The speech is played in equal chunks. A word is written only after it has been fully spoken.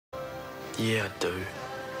Yeah, I do.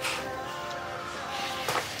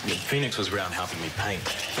 Phoenix was around helping me paint.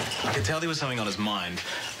 I could tell there was something on his mind,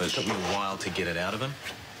 but it took me a while to get it out of him.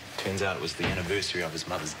 Turns out it was the anniversary of his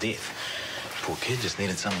mother's death. Poor kid just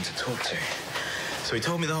needed someone to talk to. So he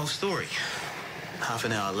told me the whole story. Half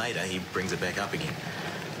an hour later, he brings it back up again.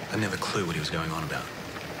 I never clue what he was going on about.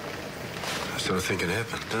 I sort of think it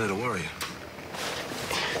happened. Don't let it worry you.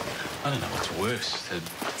 I don't know what's worse, the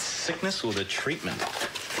sickness or the treatment.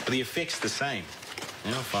 But the effect's the same.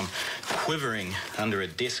 You know, if I'm quivering under a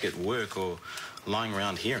desk at work or lying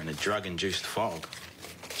around here in a drug-induced fog,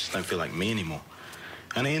 I just don't feel like me anymore.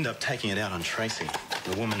 And I end up taking it out on Tracy,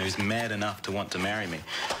 the woman who's mad enough to want to marry me.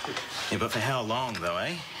 Yeah, but for how long, though,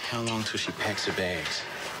 eh? How long till she packs her bags?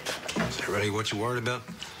 Is that really what you're worried about?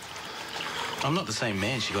 I'm not the same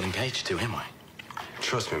man she got engaged to, am I?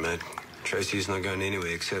 Trust me, mate. Tracy's not going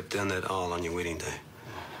anywhere except down that aisle on your wedding day.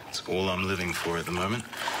 It's all I'm living for at the moment.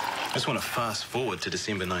 I just want to fast forward to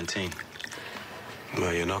December 19.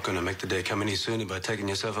 Well, you're not going to make the day come any sooner by taking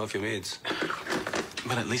yourself off your meds.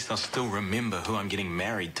 But at least I'll still remember who I'm getting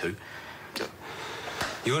married to.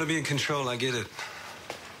 You want to be in control, I get it.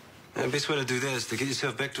 The best way to do that is to get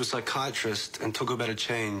yourself back to a psychiatrist and talk about a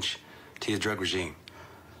change to your drug regime.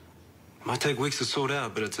 It might take weeks to sort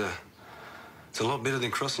out, but it's a lot better than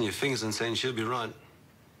crossing your fingers and saying she'll be right.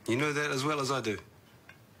 You know that as well as I do.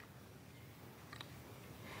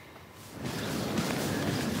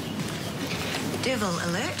 Devil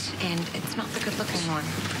alert, and it's not the good-looking one.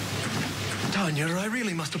 Tanya, I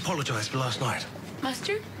really must apologise for last night. Must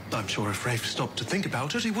you? I'm sure if Rafe stopped to think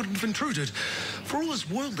about it, he wouldn't have intruded. For all his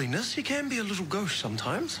worldliness, he can be a little gauche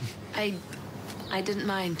sometimes. I didn't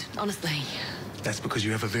mind, honestly. That's because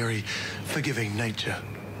you have a very forgiving nature.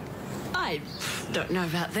 I don't know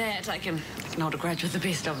about that. I can hold a grudge with the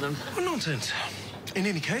best of them. Oh, nonsense. In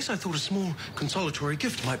any case, I thought a small consolatory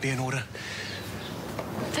gift might be in order.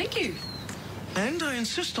 Thank you. And I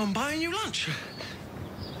insist on buying you lunch.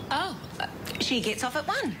 Oh, she gets off at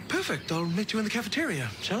 1. Perfect. I'll meet you in the cafeteria,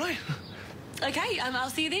 shall I? Okay, I'll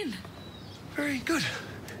see you then. Very good.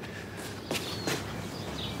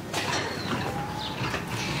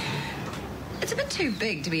 It's a bit too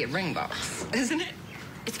big to be a ring box, isn't it?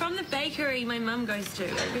 It's from the bakery my mum goes to.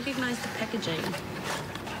 I recognise the packaging.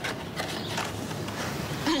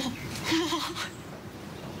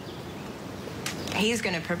 He's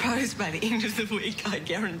going to propose by the end of the week, I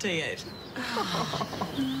guarantee it.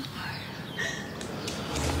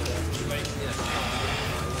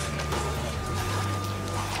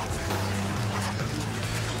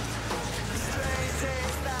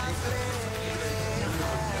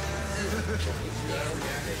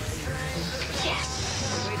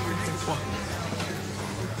 What?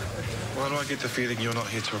 Why do I get the feeling you're not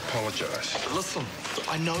here to apologise? Listen,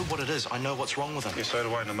 I know what it is. I know what's wrong with him. Yeah, so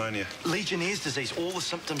do I, pneumonia. Legionnaire's disease, all the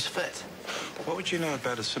symptoms fit. What would you know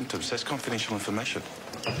about his symptoms? That's confidential information.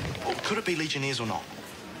 Well, could it be Legionnaire's or not?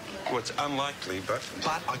 Well, it's unlikely, but...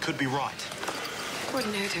 But I could be right.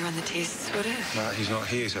 Wouldn't hurt to run the tests, would it? No, he's not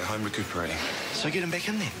here. He's at home recuperating. So get him back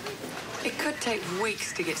in then. It could take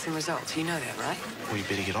weeks to get some results. You know that, right? Well, you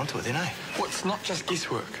better get onto it then, eh? Well, it's not just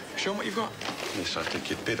guesswork. Show him what you've got. Yes, I think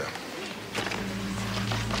you'd better.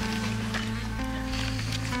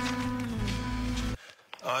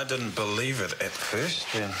 I didn't believe it at first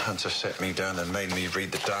when Hunter sat me down and made me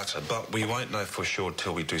read the data, but we won't know for sure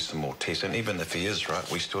till we do some more tests. And even if he is right,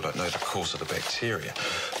 we still don't know the cause of the bacteria.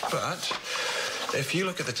 But if you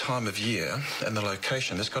look at the time of year and the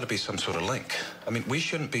location, there's got to be some sort of link. I mean, we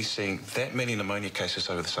shouldn't be seeing that many pneumonia cases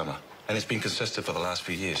over the summer, and it's been consistent for the last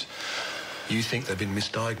few years. You think they've been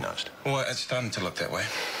misdiagnosed? Well, it's starting to look that way.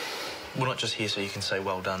 We're not just here so you can say,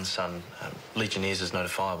 well done, son. Legionnaire's is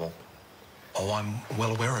notifiable. Oh, I'm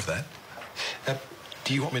well aware of that.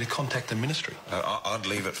 Do you want me to contact the ministry? I'd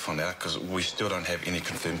leave it for now, because we still don't have any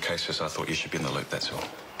confirmed cases. I thought you should be in the loop, that's all.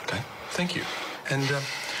 Okay, thank you. And,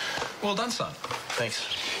 well done, son.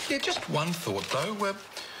 Thanks. Yeah, just one thought, though.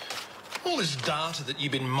 All this data that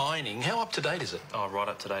you've been mining, how up to date is it? Oh, right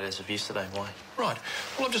up to date as of yesterday. Why? Right.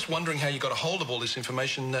 Well, I'm just wondering how you got a hold of all this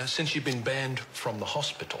information since you've been banned from the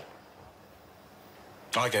hospital.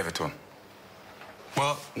 I gave it to him.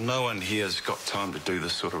 Well, no one here's got time to do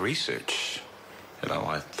this sort of research. You know,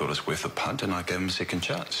 I thought it was worth a punt, and I gave him a second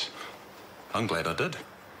chance. I'm glad I did.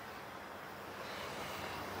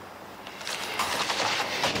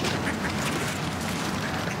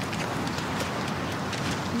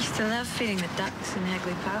 I used to love feeding the ducks in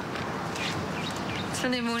Hagley Park.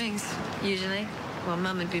 Sunday mornings, usually. While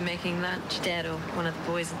Mum would be making lunch, Dad or one of the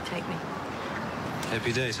boys would take me.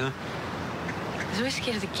 Happy days, huh? I was always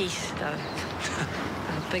scared of the geese, though.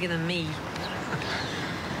 They were bigger than me.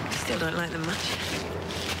 Used Still don't like them much.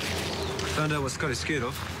 Found out what Scotty's scared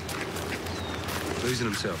of. Losing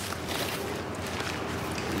himself.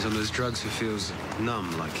 He's on those drugs, he feels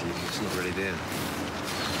numb, like he's not really there.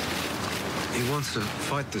 He wants to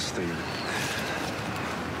fight this thing.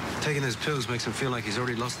 Taking those pills makes him feel like he's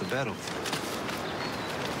already lost the battle.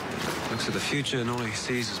 Looks at the future and all he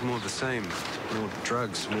sees is more of the same. More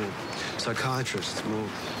drugs, more psychiatrists, more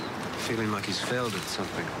feeling like he's failed at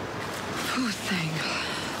something. Poor thing.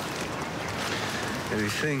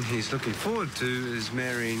 Everything he's looking forward to is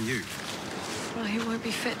marrying you. Well, he won't be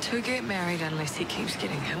fit to get married unless he keeps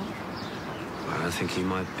getting help. I think he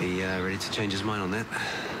might be ready to change his mind on that.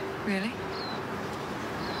 Really?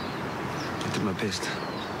 I did my best.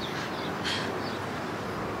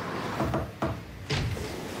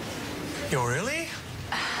 You're early?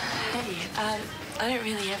 Hey, I don't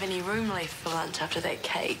really have any room left for lunch after that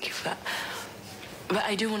cake, but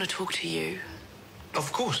I do want to talk to you.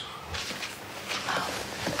 Of course.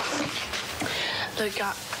 Look,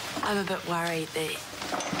 I'm a bit worried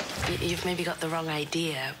that you've maybe got the wrong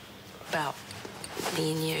idea about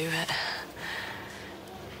me and you.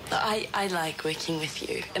 I like working with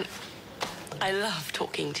you, and I love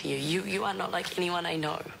talking to you. You are not like anyone I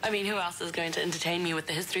know. I mean, who else is going to entertain me with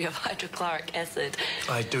the history of hydrochloric acid?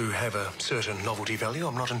 I do have a certain novelty value.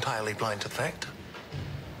 I'm not entirely blind to the fact.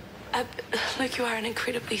 Look, you are an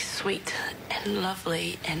incredibly sweet and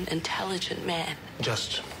lovely and intelligent man.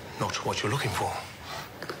 Just not what you're looking for.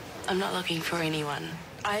 I'm not looking for anyone.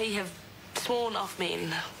 I have sworn off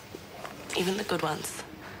men, even the good ones.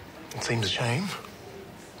 It seems a shame.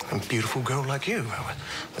 A beautiful girl like you,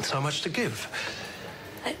 with so much to give.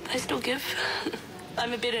 I still give.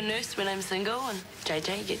 I'm a better nurse when I'm single, and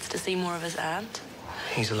JJ gets to see more of his aunt.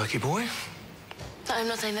 He's a lucky boy. I'm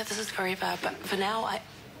not saying that this is forever, but for now,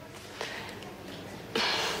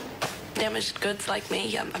 damaged goods like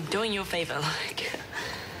me, I'm doing you a favor.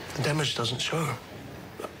 The damage doesn't show.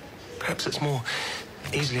 Perhaps it's more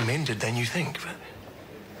easily mended than you think. But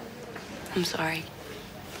I'm sorry.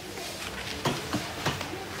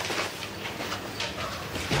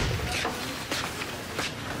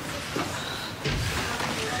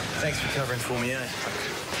 Thanks for covering for me, eh?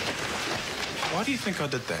 Why do you think I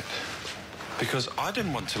did that? Because I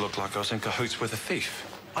didn't want to look like I was in cahoots with a thief.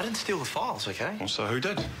 I didn't steal the files, okay? Well, so who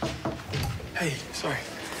did? Hey, sorry.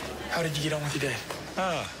 How did you get on with your day?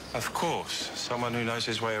 Ah, of course. Someone who knows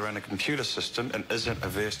his way around a computer system and isn't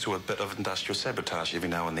averse to a bit of industrial sabotage every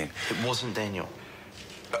now and then. It wasn't Daniel.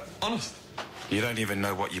 Honest? You don't even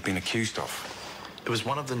know what you've been accused of. It was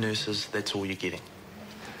one of the nurses. That's all you're getting.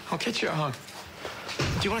 I'll catch you at home.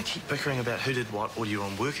 Do you want to keep bickering about who did what, or do you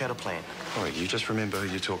want to work out a plan? All right, you just remember who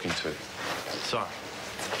you're talking to. Sorry.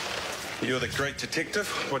 You're the great detective.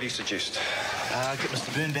 What do you suggest? Get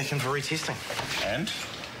Mr. Byrne back in for retesting. And?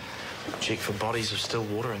 Check for bodies of still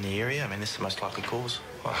water in the area. I mean, that's the most likely cause.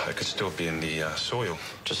 Well, it could still be in the soil.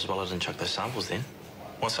 Just as well I didn't chuck those samples then.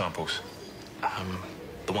 What samples?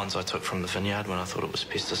 The ones I took from the vineyard when I thought it was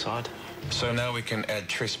pesticide. So now we can add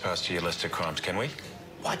trespass to your list of crimes, can we?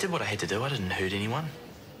 Well, I did what I had to do. I didn't hurt anyone.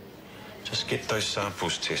 Just get those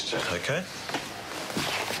samples tested, okay?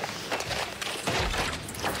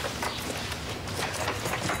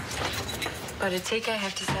 What did TK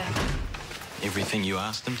have to say? Everything you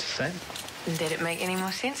asked him to say? Did it make any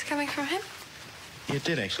more sense coming from him? It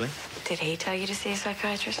did, actually. Did he tell you to see a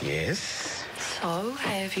psychiatrist? Yes. So,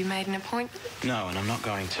 have you made an appointment? No, and I'm not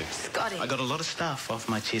going to. Scotty. I got a lot of stuff off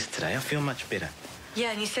my chest today. I feel much better.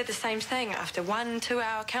 Yeah, and you said the same thing after 1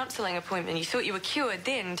 2-hour counselling appointment. You thought you were cured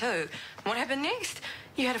then, too. What happened next?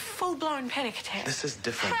 You had a full-blown panic attack. This is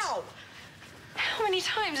different. How? How many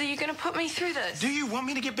times are you going to put me through this? Do you want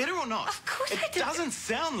me to get better or not? Of course I do. It doesn't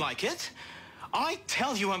sound like it. I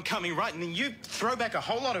tell you I'm coming right, and then you throw back a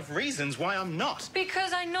whole lot of reasons why I'm not.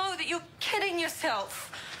 Because I know that you're kidding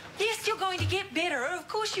yourself. Yes, you're going to get better. Of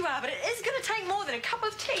course you are, but it is going to take more than a cup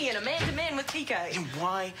of tea and a man-to-man with TK. Then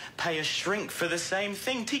why pay a shrink for the same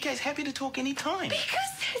thing? TK's happy to talk any time.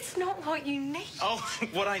 Because that's not what you need. Oh,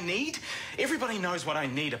 what I need? Everybody knows what I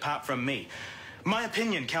need apart from me. My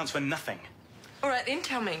opinion counts for nothing. All right, then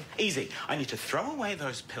tell me. Easy. I need to throw away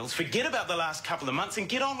those pills, forget about the last couple of months, and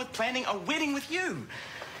get on with planning a wedding with you.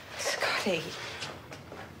 Scotty,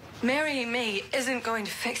 marrying me isn't going to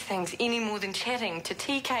fix things any more than chatting to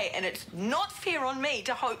TK, and it's not fair on me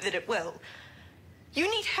to hope that it will. You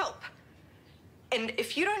need help. And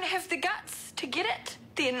if you don't have the guts to get it,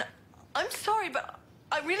 then I'm sorry, but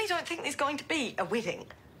I really don't think there's going to be a wedding.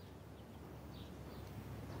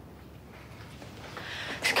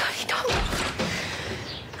 Scotty, don't.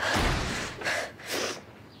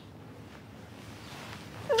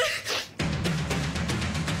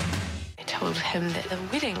 told him that the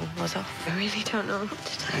wedding was off. I really don't know what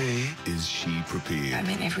to do. Is she prepared I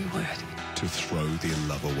meant every word. to throw their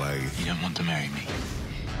love away? You don't want to marry me.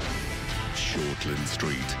 Shortland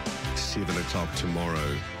Street, 7 o'clock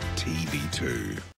tomorrow, TV2.